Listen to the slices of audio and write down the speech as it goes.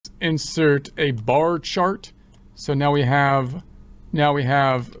insert a bar chart. So now we have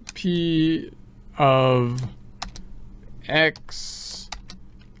P of X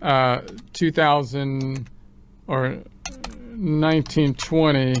 2000 or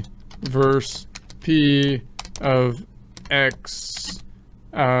 1920 versus P of X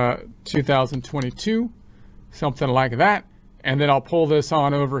 2022, something like that. And then I'll pull this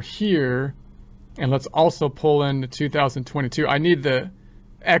on over here, and let's also pull in the 2022. I need the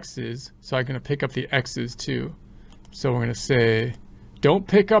X's, so I'm going to pick up the X's too. So we're going to say, don't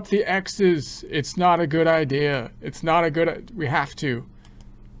pick up the X's. It's not a good idea. It's not a good, we have to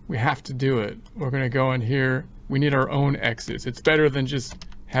do it. We're going to go in here. We need our own X's. It's better than just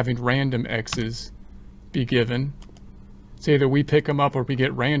having random X's be given. It's either we pick them up or we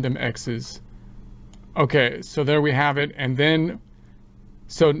get random X's. Okay, so there we have it. And then,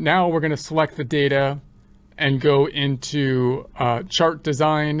 so now we're going to select the data and go into chart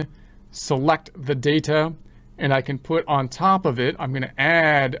design, select the data, and I can put on top of it, I'm going to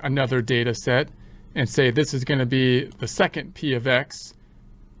add another data set and say this is going to be the second P of X,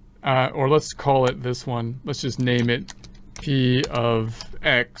 or let's call it this one. Let's just name it P of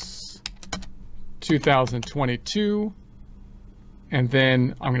X 2022. And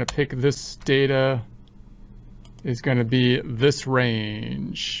then I'm going to pick this data is going to be this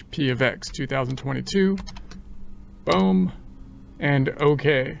range, P of X 2022. Boom. And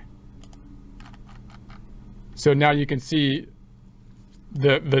OK. So now you can see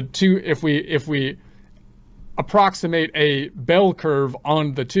the two, if we approximate a bell curve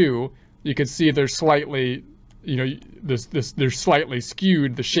on the two, you can see they're slightly, you know, they're slightly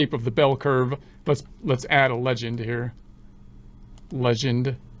skewed, the shape of the bell curve. Let's add a legend here.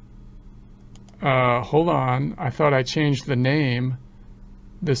 Legend. Hold on. I thought I changed the name.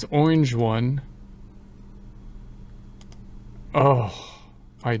 This orange one. Oh,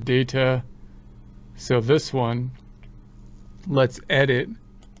 my data. So this one, let's edit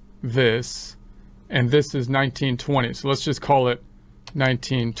this. And this is 1920. So let's just call it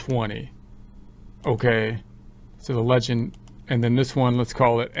 1920. Okay. So the legend, and then this one, let's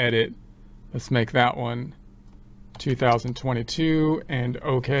call it edit. Let's make that one 2022 and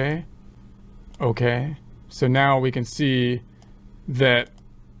okay. Okay. So now we can see that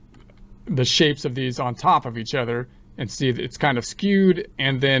the shapes of these on top of each other, and see that it's kind of skewed.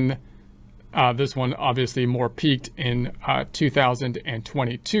 And then this one obviously more peaked in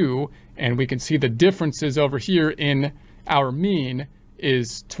 2022. And we can see the differences over here in our mean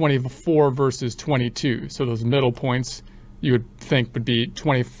is 24 versus 22. So those middle points you would think would be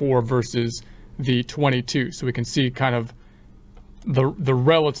 24 versus the 22. So we can see kind of the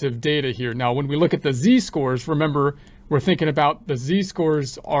relative data here. Now, when we look at the z-scores, remember, we're thinking about the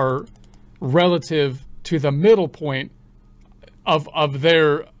z-scores are relative to the middle point of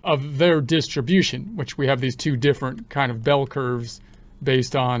their distribution, which we have these two different kind of bell curves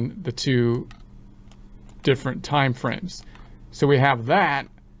based on the two different time frames. So we have that,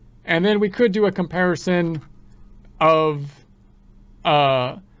 and then we could do a comparison of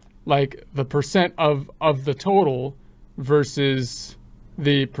like the percent of the total versus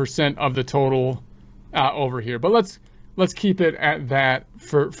the percent of the total over here. But let's keep it at that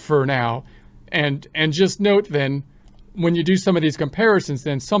for now. And just note then, when you do some of these comparisons,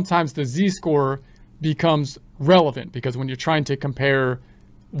 then sometimes the z-score becomes relevant, because when you're trying to compare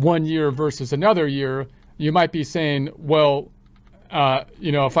one year versus another year, you might be saying, well,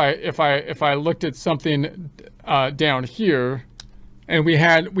 you know, if I looked at something down here, and we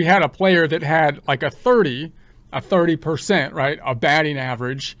had a player that had like a 30%, right, a batting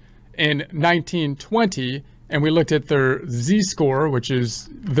average in 1920, and we looked at their z-score, which is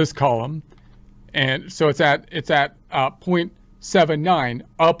this column, and so it's at 0.79,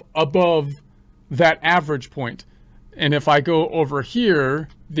 up above that average point. And if I go over here,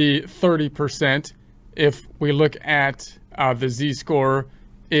 the 30%, if we look at the z-score,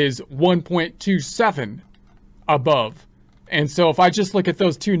 is 1.27 above. And so if I just look at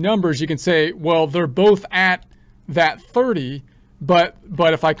those two numbers, you can say, well, they're both at that 30, but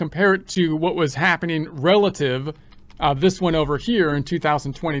if I compare it to what was happening relative, this one over here in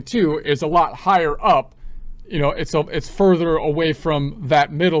 2022 is a lot higher up. You know, it's further away from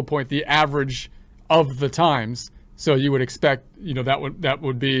that middle point, the average of the times. So you would expect, you know, that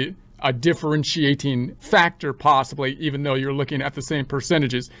would be a differentiating factor possibly, even though you're looking at the same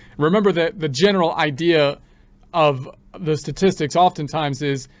percentages. Remember that the general idea of the statistics oftentimes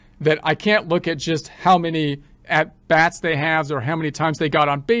is that I can't look at just how many at-bats they have or how many times they got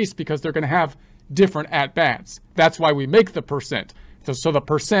on base, because they're going to have different at-bats. That's why we make the percent. So the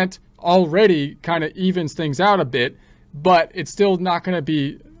percent already kind of evens things out a bit, but it's still not going to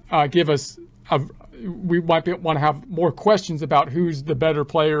be give us we might want to have more questions about who's the better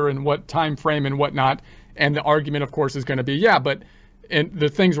player and what time frame and whatnot. And the argument, of course, is going to be, yeah, but and the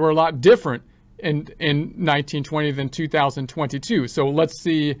things were a lot different in 1920 than 2022. So let's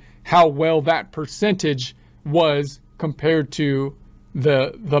see how well that percentage was compared to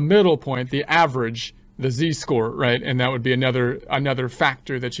the middle point, the average, the z-score, right? And that would be another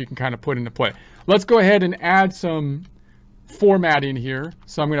factor that you can kind of put into play. Let's go ahead and add some formatting here.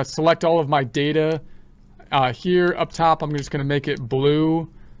 So I'm going to select all of my data here up top. I'm just going to make it blue,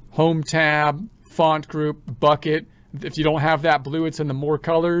 home tab, font group, bucket. If you don't have that blue, it's in the more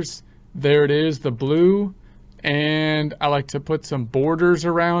colors. There it is, the blue. And I like to put some borders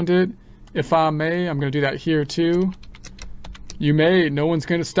around it. If I may, I'm going to do that here too. You may, no one's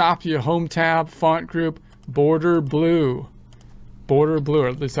going to stop you. Home tab, font group, border blue. Border blue, or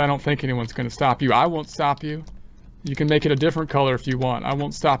at least I don't think anyone's going to stop you. I won't stop you. You can make it a different color if you want. I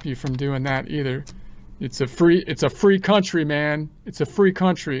won't stop you from doing that either. It's a free country, man. It's a free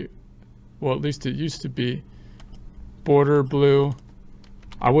country. Well, at least it used to be. Border blue.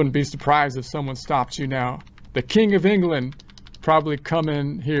 I wouldn't be surprised if someone stopped you now. The King of England probably come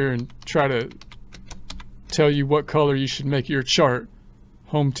in here and try to tell you what color you should make your chart.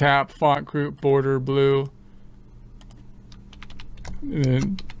 Home tab, font group, border blue.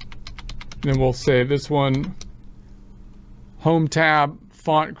 And then we'll say this one, home tab,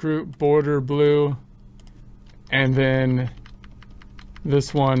 font group, border blue. And then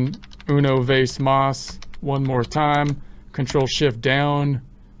this one, uno vez mas, one more time. Control shift down,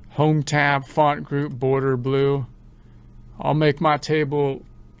 home tab, font group, border blue. I'll make my table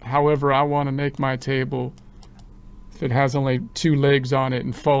however I want to make my table. If it has only 2 legs on it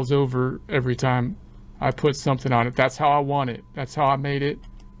and falls over every time I put something on it, that's how I want it. That's how I made it.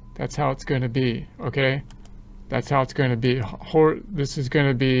 That's how it's going to be, okay? That's how it's going to be. This is going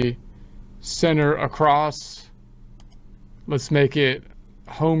to be center across. Let's make it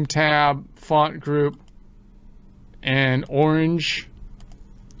home tab, font group, and orange.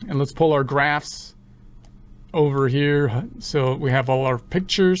 And let's pull our graphs over here so we have all our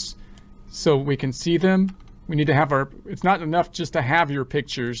pictures so we can see them. We need to have it's not enough just to have your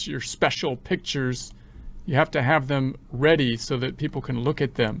pictures, your special pictures. You have to have them ready so that people can look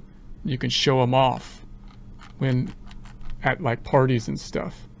at them. You can show them off when at like parties and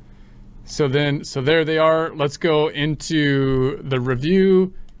stuff. So there they are. Let's go into the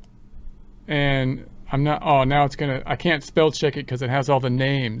review. And now it's gonna, I can't spell check it because it has all the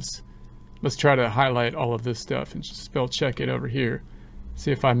names. Let's try to highlight all of this stuff and just spell check it over here.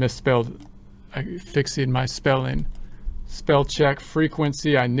 See if I misspelled, I fixed my spelling. Spell check,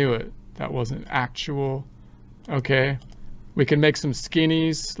 frequency, I knew it. That wasn't actual. Okay, we can make some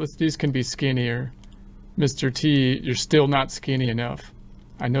skinnies. These can be skinnier. Mr. T, you're still not skinny enough.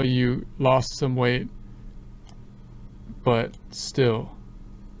 I know you lost some weight, but still.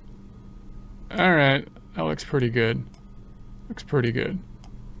 All right, that looks pretty good. Looks pretty good.